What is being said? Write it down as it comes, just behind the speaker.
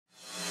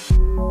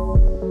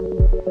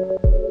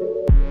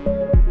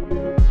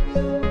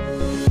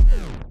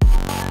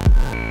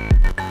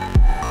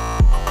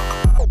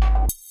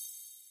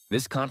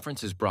This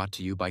conference is brought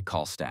to you by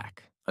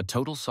Callstack, a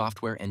total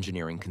software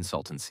engineering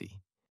consultancy.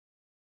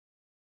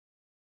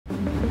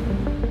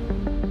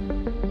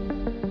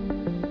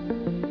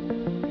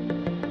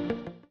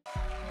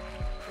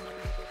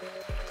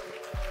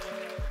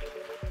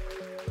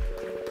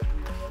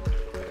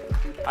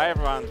 Hi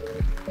everyone.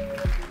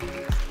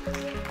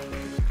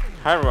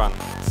 Hi everyone.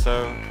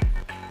 So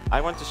I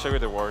want to show you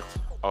the world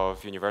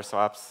of universal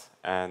apps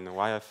and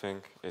why I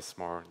think it's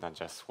more than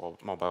just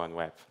mobile and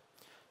web.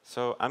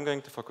 So I'm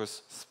going to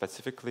focus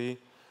specifically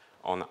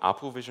on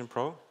Apple Vision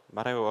Pro,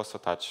 but I will also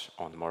touch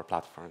on more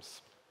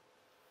platforms.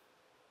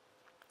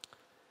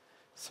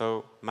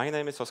 So my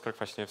name is Oskar,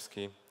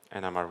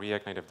 and I'm a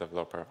React Native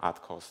developer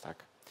at Callstack.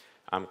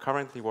 I'm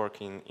currently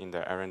working in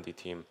the R&D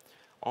team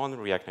on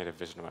React Native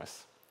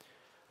visionOS.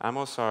 I'm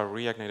also a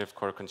React Native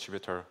core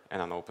contributor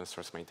and an open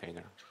source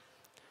maintainer.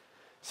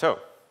 So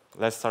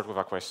let's start with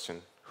a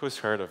question. Who's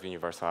heard of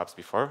universal apps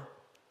before?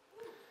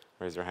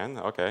 Raise your hand.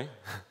 OK.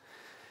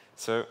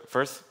 So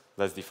first,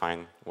 let's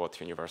define what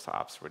universal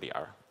apps really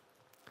are.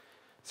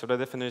 So the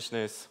definition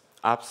is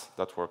apps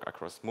that work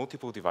across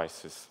multiple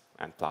devices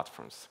and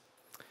platforms.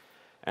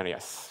 And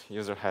yes,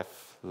 users have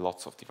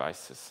lots of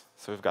devices.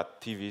 So we've got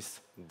TVs,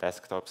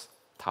 desktops,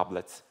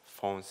 tablets,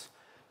 phones,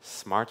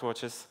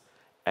 smartwatches,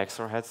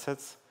 XR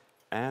headsets,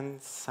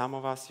 and some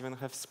of us even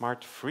have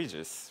smart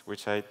fridges,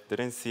 which I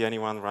didn't see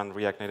anyone run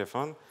React Native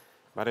on,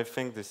 but I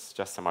think this is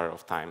just a matter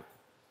of time.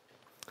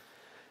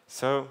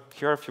 So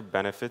here are a few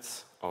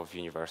benefits of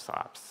universal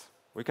apps.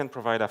 We can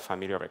provide a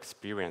familiar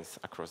experience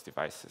across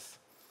devices.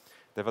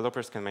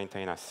 Developers can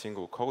maintain a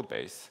single code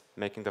base,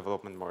 making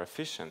development more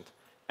efficient,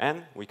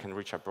 and we can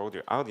reach a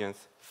broader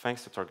audience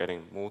thanks to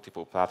targeting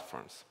multiple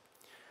platforms.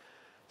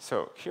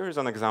 So here is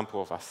an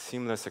example of a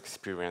seamless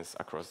experience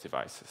across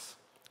devices.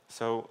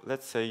 So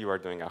let's say you are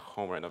doing a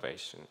home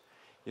renovation.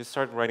 You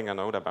start writing a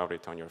note about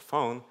it on your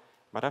phone,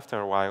 but after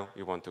a while,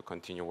 you want to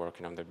continue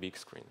working on the big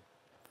screen.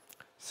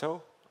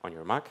 So on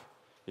your Mac,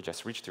 you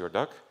just reach to your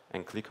dock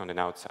and click on the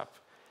Notes app.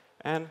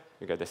 And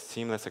you get a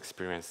seamless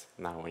experience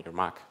now on your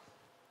Mac.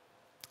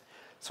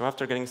 So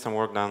after getting some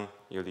work done,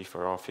 you leave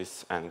your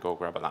office and go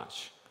grab a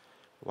lunch.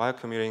 While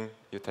commuting,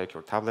 you take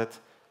your tablet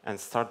and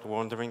start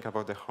wondering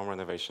about the home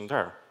renovation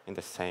there in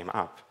the same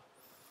app.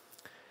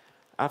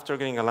 After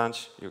getting a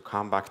lunch, you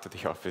come back to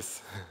the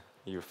office.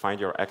 You find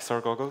your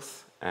XR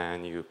goggles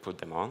and you put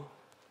them on.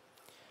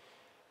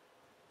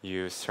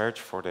 You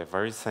search for the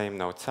very same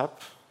Notes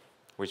app,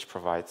 which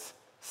provides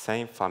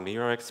same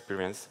familiar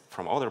experience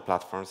from other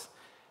platforms,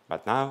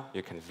 but now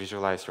you can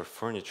visualize your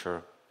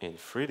furniture in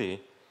 3D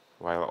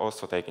while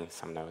also taking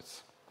some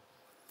notes.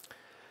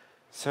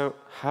 So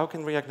how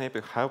can React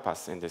Native help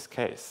us in this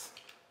case?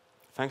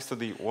 Thanks to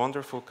the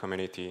wonderful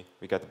community,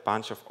 we got a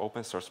bunch of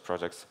open source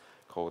projects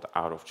called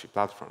RUC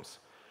platforms,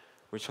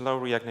 which allow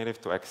React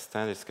Native to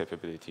extend its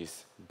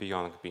capabilities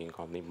beyond being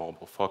only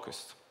mobile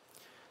focused.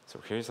 So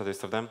here's a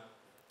list of them.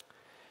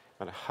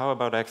 But how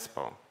about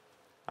Expo?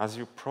 As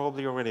you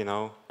probably already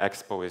know,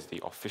 Expo is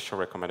the official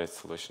recommended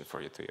solution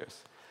for you to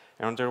use.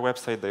 And on their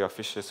website, they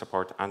officially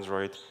support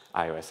Android,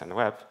 iOS, and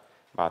web.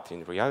 But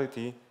in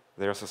reality,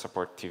 they also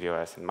support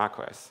tvOS and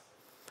macOS.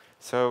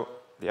 So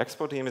the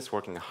Expo team is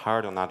working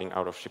hard on adding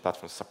out-of-tree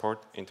platform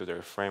support into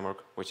their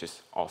framework, which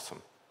is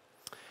awesome.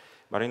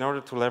 But in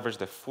order to leverage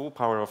the full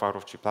power of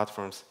out-of-tree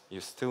platforms, you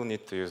still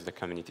need to use the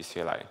community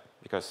CLI,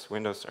 because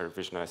Windows or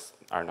visionOS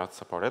are not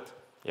supported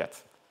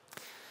yet.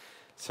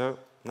 So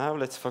now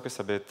let's focus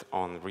a bit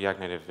on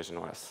React Native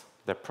visionOS,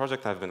 the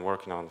project I've been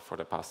working on for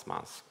the past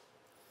months.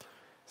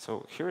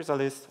 So here is a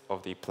list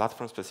of the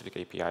platform-specific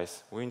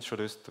APIs we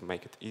introduced to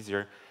make it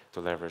easier to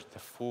leverage the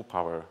full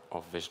power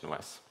of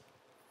visionOS.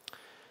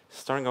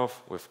 Starting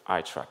off with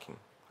eye tracking.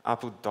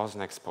 Apple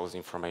doesn't expose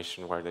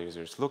information where the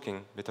user is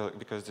looking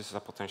because this is a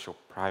potential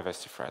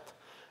privacy threat.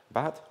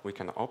 But we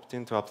can opt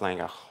into applying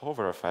a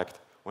hover effect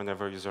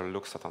whenever a user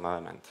looks at an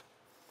element.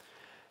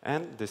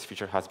 And this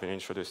feature has been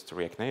introduced to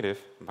React Native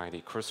by the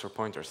cursor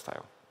pointer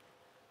style.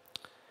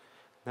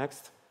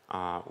 Next,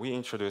 we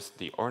introduced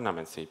the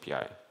Ornaments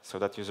API so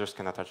that users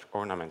can attach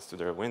ornaments to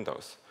their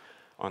windows.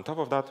 On top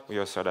of that, we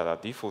also added a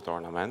default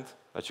ornament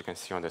that you can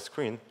see on the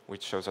screen,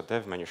 which shows a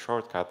dev menu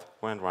shortcut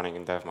when running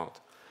in dev mode.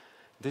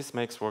 This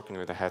makes working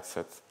with the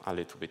headset a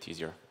little bit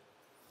easier.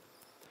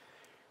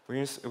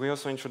 We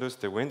also introduced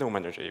the Window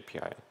Manager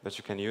API that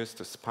you can use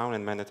to spawn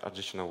and manage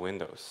additional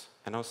windows,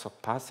 and also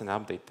pass and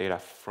update data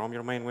from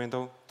your main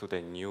window to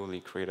the newly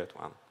created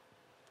one.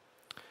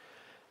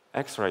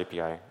 XR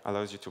API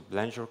allows you to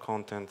blend your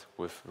content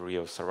with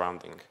real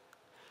surrounding.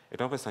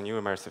 It opens a new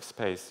immersive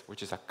space,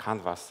 which is a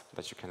canvas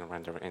that you can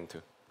render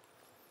into.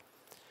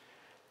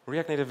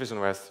 React Native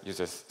visionOS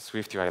uses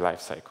SwiftUI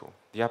lifecycle.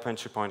 The app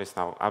entry point is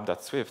now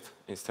app.swift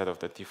instead of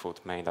the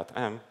default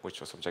main.m,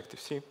 which was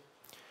Objective-C.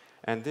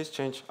 And this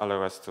change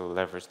allows us to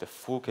leverage the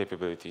full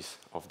capabilities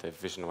of the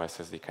visionOS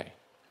SDK.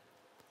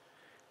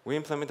 we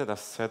implemented a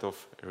set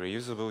of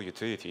reusable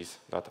utilities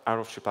that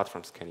RUC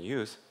platforms can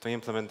use to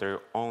implement their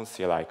own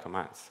CLI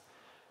commands.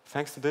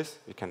 Thanks to this,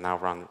 we can now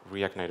run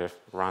React Native,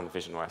 run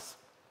visionOS.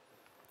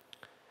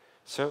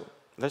 So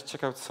let's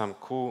check out some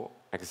cool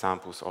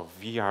examples of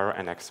VR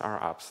and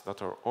XR apps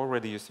that are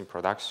already used in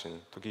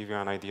production to give you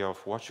an idea of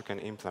what you can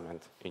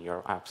implement in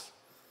your apps.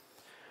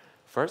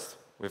 First,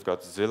 we've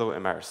got Zillow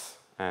Immerse.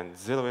 And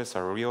Zillow is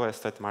a real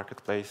estate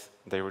marketplace.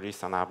 They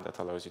released an app that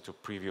allows you to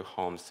preview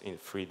homes in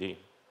 3D.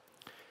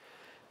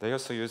 They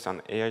also use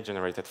an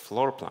AI-generated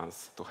floor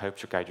plans to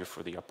help you guide you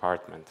through the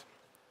apartment.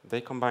 They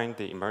combine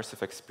the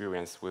immersive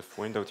experience with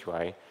windowed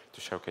UI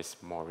to showcase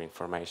more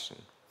information.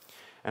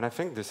 And I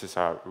think this is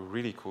a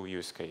really cool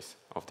use case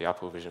of the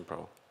Apple Vision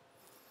Pro.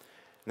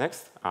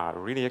 Next, a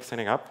really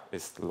exciting app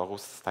is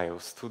Lowe's Style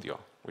Studio,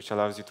 which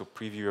allows you to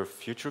preview your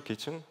future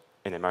kitchen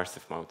in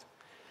immersive mode.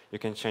 You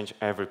can change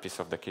every piece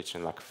of the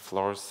kitchen, like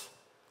floors,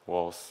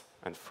 walls,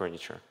 and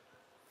furniture.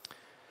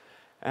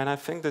 And I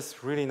think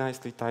this really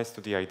nicely ties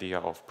to the idea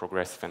of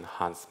progressive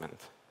enhancement.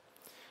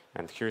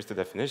 And here's the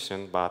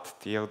definition, but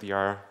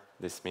TLDR,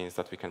 this means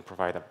that we can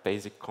provide a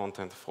basic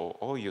content for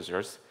all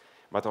users,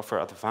 but offer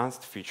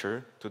advanced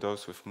feature to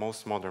those with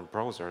most modern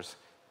browsers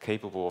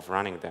capable of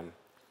running them.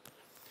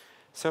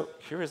 So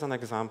here is an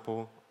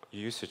example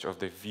usage of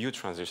the View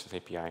Transitions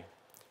API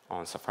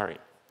on Safari.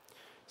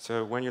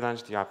 So when you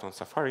launch the app on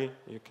Safari,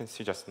 you can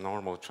see just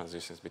normal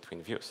transitions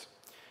between views.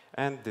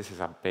 And this is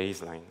a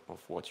baseline of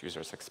what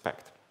users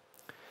expect.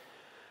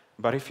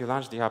 But if you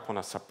launch the app on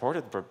a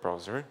supported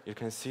browser, you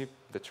can see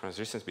the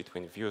transitions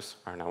between views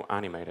are now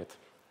animated.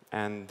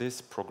 And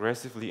this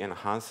progressively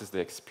enhances the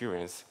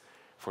experience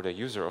for the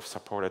user of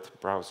supported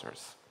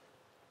browsers.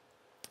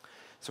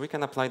 So we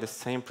can apply the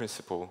same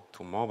principle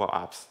to mobile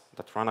apps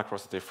that run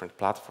across different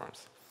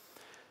platforms.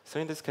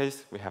 So in this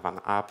case, we have an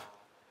app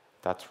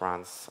that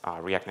runs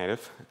React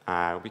Native.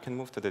 We can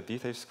move to the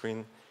details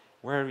screen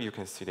where you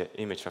can see the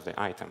image of the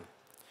item.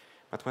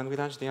 But when we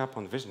launch the app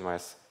on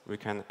visionOS, we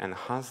can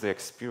enhance the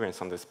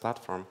experience on this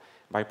platform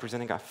by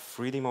presenting a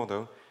 3D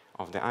model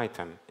of the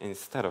item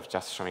instead of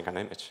just showing an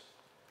image.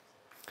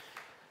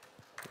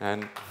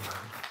 And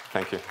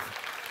thank you.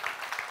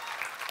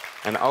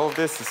 And all of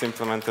this is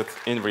implemented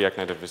in React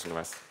Native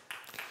visionOS.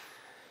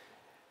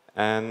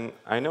 And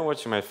I know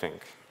what you might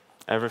think.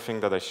 Everything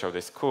that I showed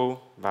is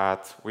cool,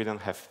 but we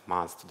don't have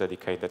months to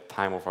dedicate the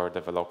time of our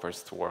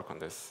developers to work on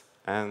this.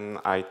 And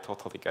I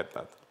totally get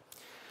that.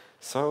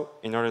 So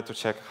in order to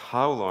check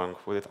how long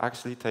will it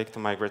actually take to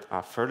migrate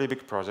a fairly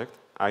big project,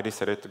 I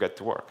decided to get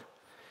to work.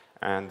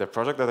 And the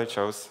project that I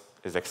chose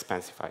is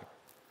Expensify,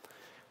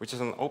 which is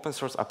an open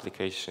source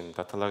application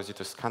that allows you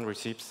to scan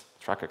receipts,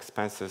 track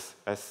expenses,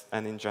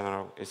 and in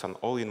general is an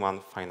all-in-one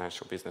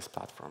financial business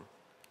platform.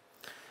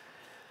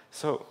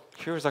 So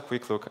here's a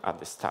quick look at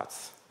the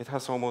stats. It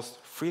has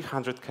almost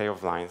 300K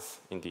of lines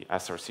in the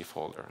SRC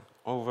folder,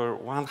 over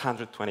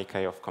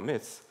 120K of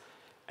commits,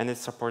 and it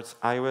supports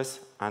iOS,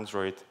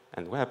 Android,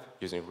 and web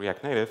using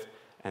React Native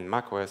and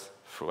macOS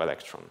through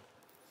Electron.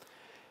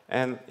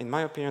 And in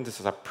my opinion, this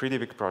is a pretty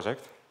big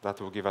project that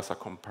will give us a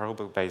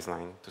comparable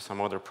baseline to some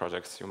other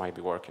projects you might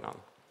be working on.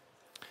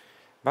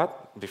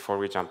 But before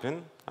we jump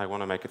in, I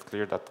want to make it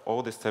clear that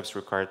all the steps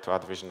required to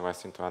add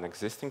visionOS into an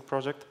existing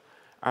project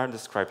are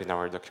described in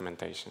our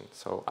documentation,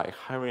 so I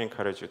highly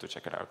encourage you to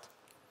check it out.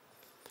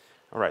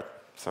 All right,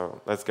 so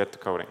let's get to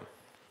coding.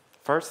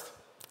 First,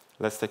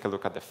 let's take a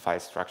look at the file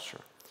structure.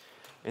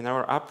 In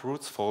our app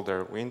roots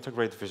folder, we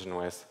integrate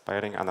visionOS by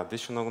adding an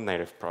additional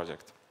native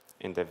project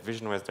in the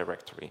visionOS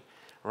directory,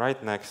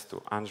 right next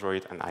to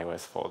Android and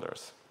iOS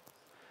folders.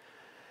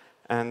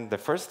 And the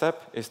first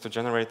step is to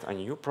generate a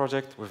new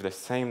project with the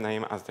same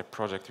name as the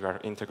project you are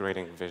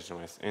integrating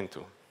visionOS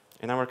into.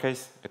 In our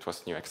case, it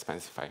was new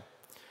Expensify.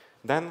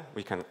 Then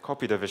we can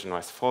copy the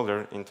visionOS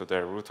folder into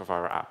the root of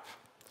our app.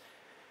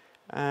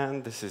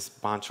 And this is a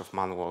bunch of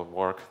manual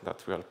work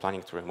that we are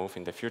planning to remove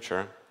in the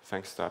future,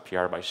 thanks to a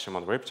PR by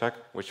Szymon Rybczak,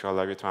 which will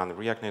allow you to run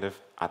React Native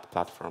at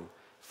platform,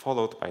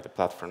 followed by the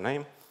platform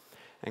name,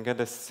 and get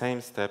the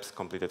same steps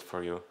completed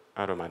for you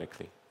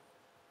automatically.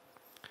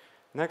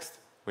 Next,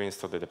 we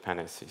install the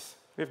dependencies.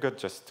 We've got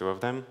just two of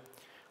them.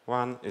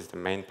 One is the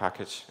main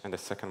package, and the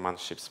second one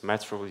ships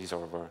Metro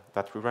resolver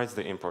that rewrites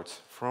the imports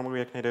from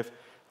React Native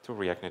to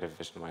React Native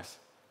visionOS.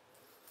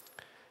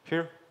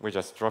 Here, we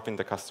just drop in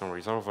the custom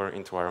resolver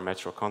into our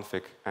Metro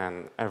config,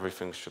 and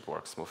everything should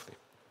work smoothly.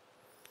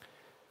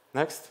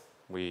 Next,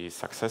 we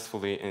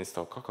successfully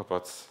install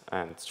CocoaPods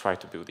and try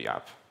to build the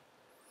app.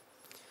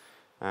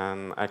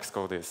 And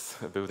Xcode is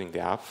building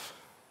the app,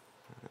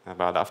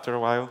 but after a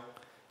while,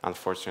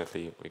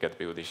 unfortunately, we get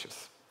build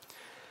issues.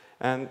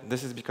 And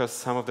this is because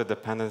some of the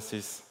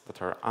dependencies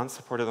that are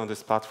unsupported on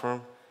this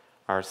platform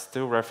are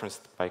still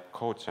referenced by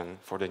CodeGen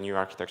for the new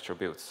architecture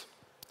builds.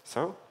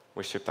 So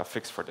we shipped a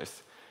fix for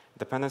this.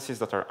 Dependencies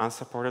that are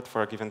unsupported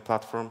for a given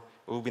platform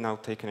will be now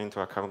taken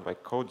into account by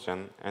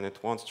CodeGen, and it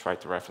won't try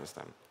to reference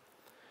them.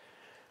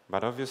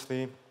 But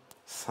obviously,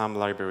 some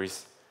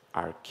libraries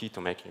are key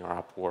to making your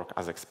app work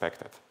as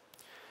expected.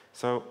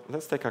 So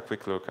let's take a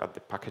quick look at the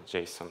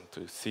package.json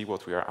to see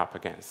what we are up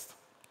against.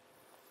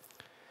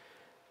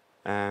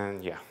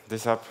 And yeah,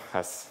 this app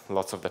has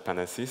lots of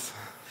dependencies.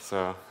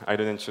 So I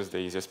didn't choose the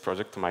easiest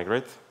project to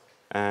migrate.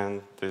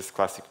 And this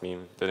classic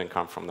meme didn't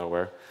come from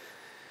nowhere.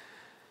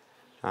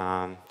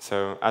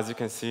 So as you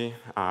can see,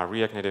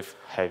 React Native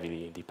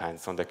heavily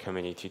depends on the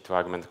community to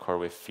augment core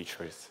with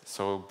features.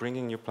 So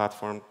bringing new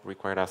platform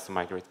required us to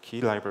migrate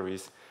key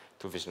libraries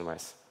to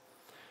visionOS.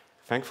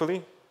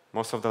 Thankfully,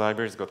 most of the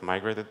libraries got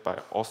migrated by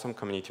awesome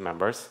community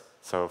members.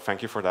 So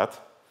thank you for that.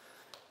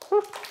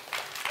 Woo.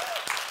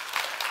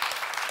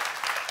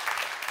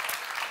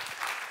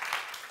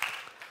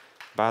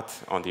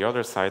 But on the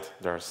other side,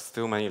 there are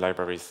still many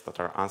libraries that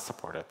are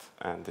unsupported.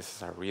 And this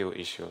is a real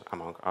issue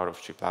among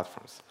out-of-tree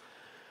platforms.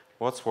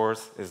 What's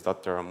worse is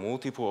that there are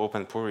multiple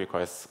open pull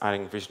requests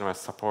adding visionOS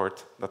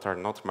support that are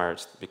not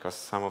merged because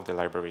some of the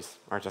libraries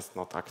are just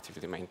not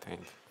actively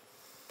maintained.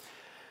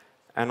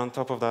 And on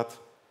top of that,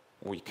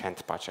 we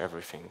can't patch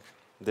everything.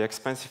 The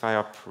Expensify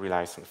app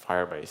relies on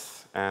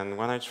Firebase. And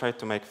when I tried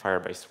to make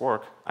Firebase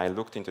work, I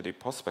looked into the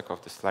postspec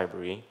of this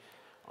library,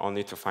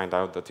 only to find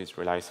out that it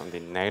relies on the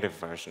native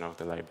version of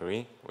the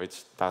library,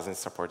 which doesn't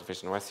support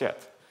visionOS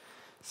yet.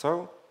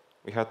 So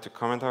we had to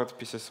comment out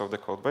pieces of the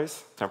code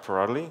base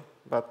temporarily,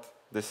 but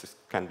this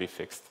can be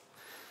fixed.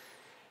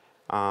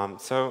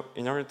 So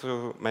in order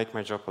to make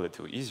my job a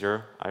little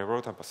easier, I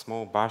wrote up a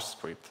small bash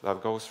script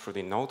that goes through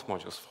the node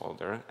modules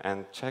folder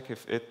and check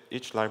if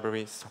each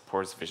library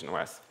supports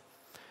visionOS.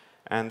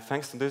 And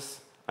thanks to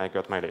this, I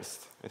got my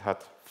list. It had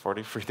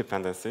 43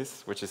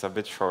 dependencies, which is a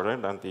bit shorter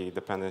than the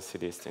dependency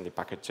list in the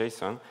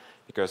package.json,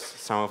 because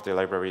some of the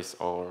libraries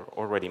are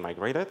already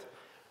migrated,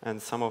 and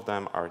some of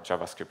them are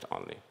JavaScript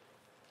only.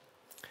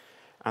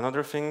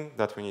 Another thing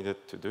that we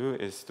needed to do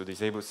is to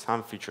disable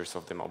some features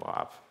of the mobile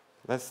app.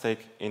 Let's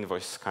take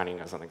invoice scanning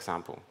as an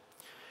example.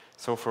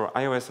 So for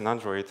iOS and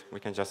Android, we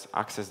can just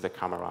access the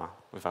camera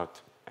without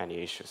any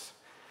issues.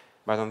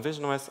 But on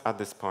visionOS, at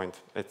this point,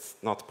 it's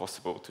not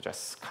possible to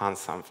just scan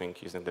something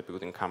using the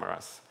built-in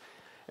cameras.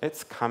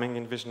 It's coming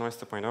in visionOS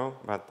 2.0,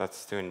 but that's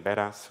still in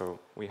beta, so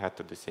we had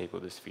to disable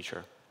this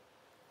feature.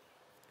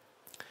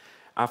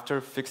 After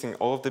fixing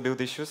all of the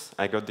build issues,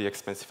 I got the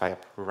Expensify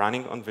app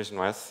running on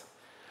visionOS.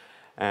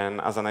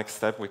 And as a next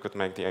step, we could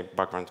make the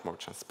background more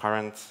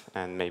transparent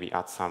and maybe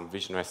add some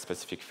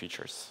visionOS-specific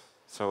features.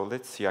 So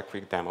let's see a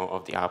quick demo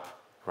of the app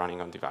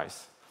running on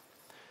device.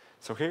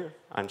 So here,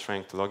 I'm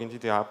trying to log into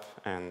the app,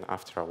 and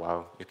after a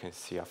while, you can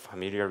see a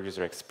familiar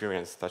user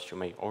experience that you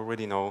may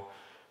already know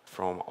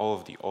from all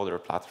of the other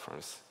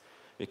platforms.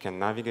 You can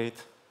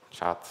navigate,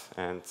 chat,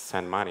 and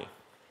send money.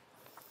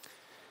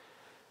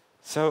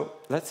 So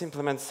let's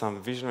implement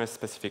some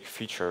visionOS-specific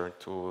feature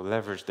to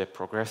leverage the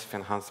progressive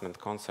enhancement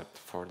concept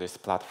for this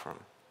platform.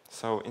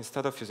 So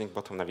instead of using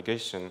bottom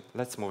navigation,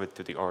 let's move it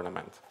to the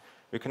ornament.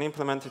 We can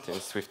implement it in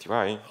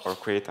SwiftUI or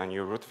create a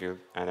new root view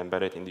and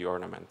embed it in the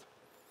ornament.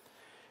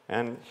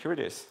 And here it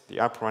is, the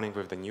app running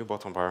with the new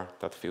bottom bar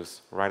that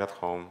feels right at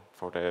home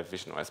for the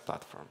visionOS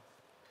platform.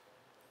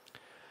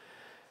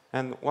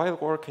 And while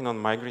working on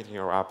migrating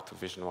your app to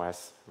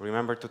visionOS,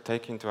 remember to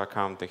take into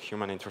account the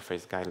human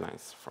interface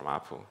guidelines from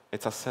Apple.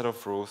 It's a set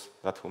of rules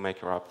that will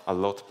make your app a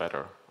lot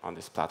better on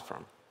this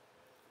platform.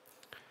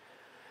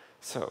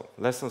 So,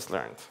 lessons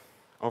learned.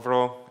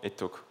 Overall, it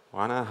took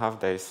 1.5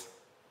 days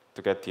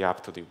to get the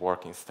app to the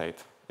working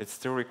state. It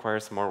still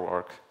requires more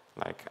work,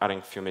 like adding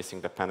a few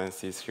missing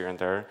dependencies here and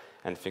there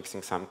and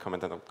fixing some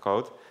commented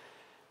code.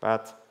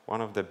 But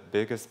one of the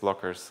biggest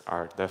blockers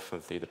are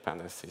definitely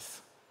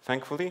dependencies.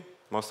 Thankfully,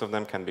 most of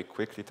them can be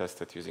quickly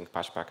tested using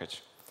patch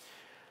package.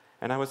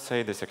 And I would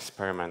say this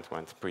experiment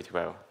went pretty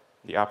well.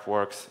 The app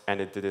works, and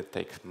it didn't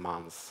take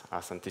months,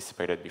 as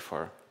anticipated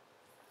before.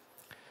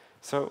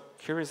 So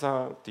here is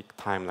how the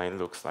timeline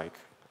looks like.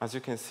 As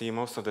you can see,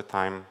 most of the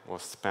time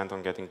was spent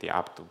on getting the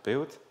app to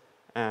build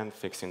and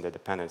fixing the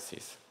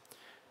dependencies.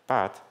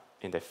 But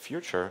in the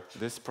future,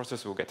 this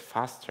process will get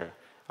faster,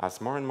 as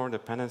more and more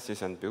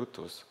dependencies and build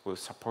tools will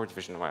support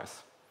visionOS.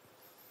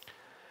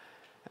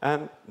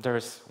 And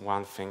there's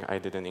one thing I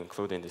didn't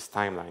include in this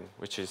timeline,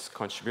 which is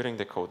contributing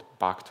the code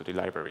back to the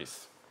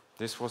libraries.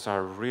 This was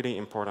a really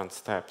important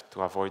step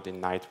to avoid the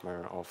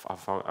nightmare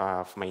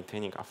of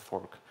maintaining a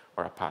fork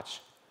or a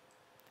patch.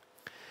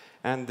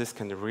 And this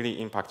can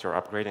really impact your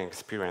upgrading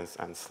experience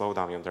and slow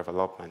down your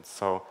development,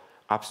 so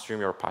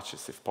upstream your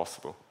patches if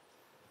possible.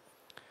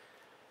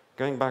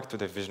 Going back to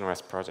the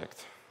visionOS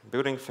project,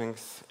 building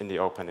things in the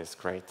open is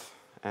great,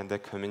 and the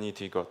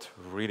community got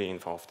really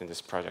involved in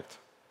this project.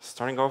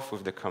 Starting off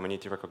with the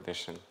community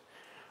recognition.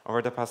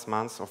 Over the past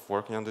months of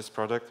working on this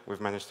project,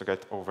 we've managed to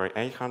get over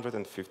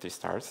 850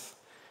 stars,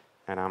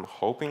 and I'm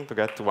hoping to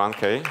get to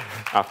 1K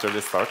after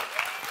this talk.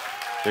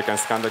 You can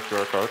scan the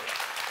QR code.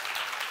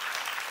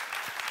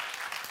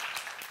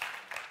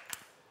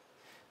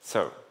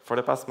 So, for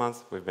the past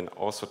months, we've been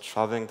also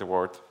traveling the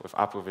world with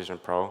Apple Vision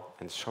Pro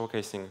and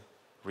showcasing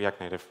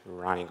React Native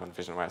running on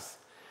visionOS.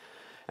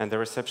 And the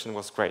reception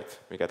was great.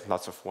 We got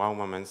lots of wow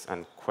moments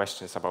and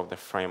questions about the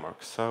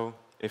framework. So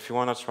if you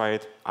want to try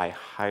it, I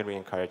highly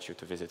encourage you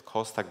to visit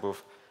Callstack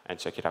booth and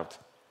check it out.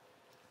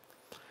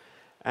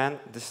 And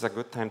this is a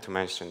good time to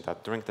mention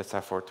that during this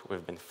effort,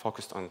 we've been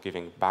focused on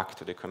giving back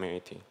to the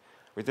community.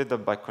 We did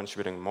that by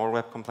contributing more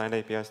web-compliant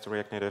APIs to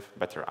React Native,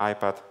 better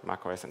iPad,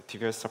 macOS, and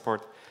tvOS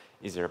support,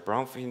 easier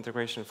brownfield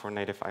integration for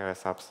native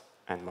iOS apps,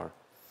 and more.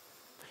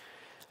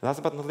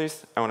 Last but not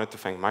least, I wanted to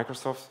thank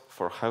Microsoft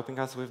for helping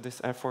us with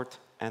this effort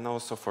and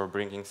also for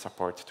bringing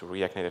support to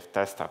React Native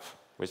Test App,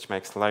 which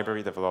makes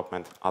library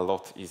development a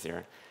lot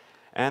easier.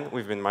 And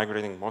we've been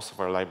migrating most of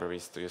our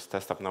libraries to use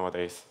Test App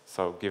nowadays,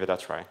 so give it a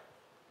try.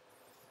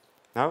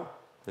 Now,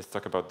 let's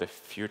talk about the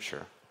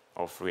future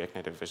of React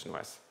Native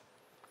visionOS.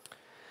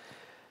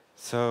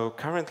 So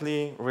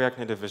currently, React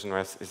Native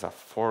visionOS is a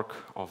fork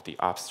of the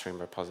upstream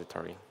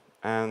repository.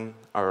 And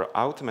our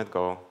ultimate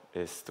goal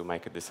is to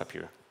make it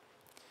disappear.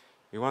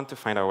 We want to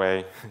find a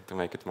way to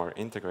make it more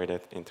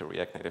integrated into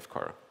React Native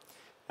Core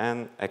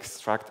and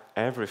extract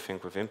everything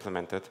we've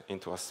implemented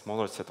into a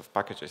smaller set of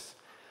packages.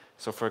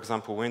 So for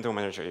example, Window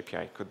Manager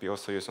API could be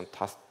also used on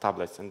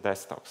tablets and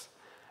desktops.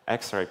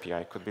 XR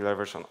API could be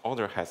leveraged on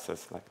other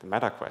headsets like the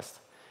MetaQuest.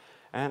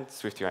 And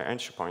SwiftUI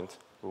Entry Point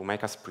will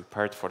make us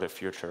prepared for the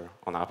future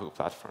on Apple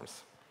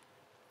platforms.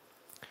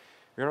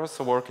 We are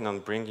also working on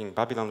bringing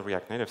Babylon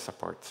React Native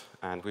support,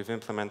 and we've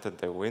implemented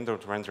the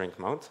windowed rendering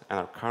mode and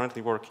are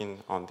currently working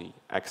on the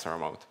XR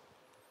mode.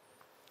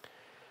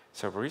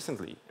 So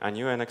recently, a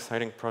new and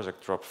exciting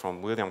project dropped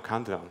from William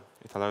Candelon.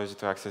 It allows you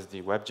to access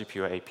the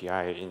WebGPU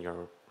API in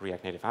your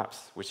React Native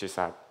apps, which is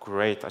a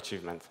great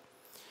achievement.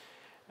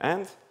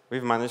 And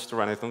we've managed to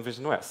run it on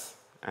visionOS.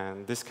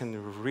 And this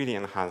can really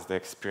enhance the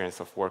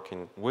experience of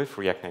working with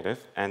React Native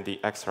and the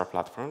XR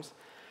platforms,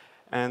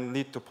 and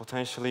lead to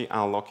potentially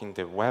unlocking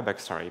the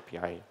WebXR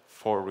API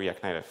for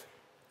React Native.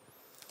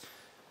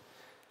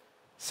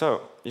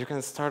 So you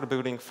can start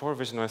building for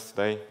visionOS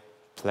today,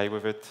 play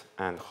with it,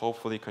 and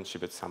hopefully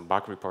contribute some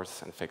bug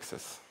reports and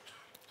fixes.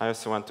 I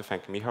also want to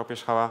thank Michał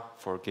Pierzchała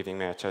for giving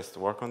me a chance to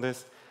work on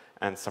this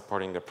and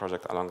supporting the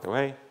project along the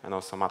way, and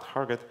also Matt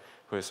Hargett,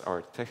 who is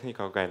our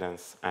technical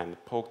guidance and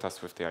poked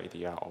us with the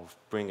idea of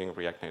bringing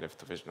React Native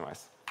to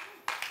visionOS.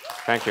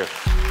 Thank you.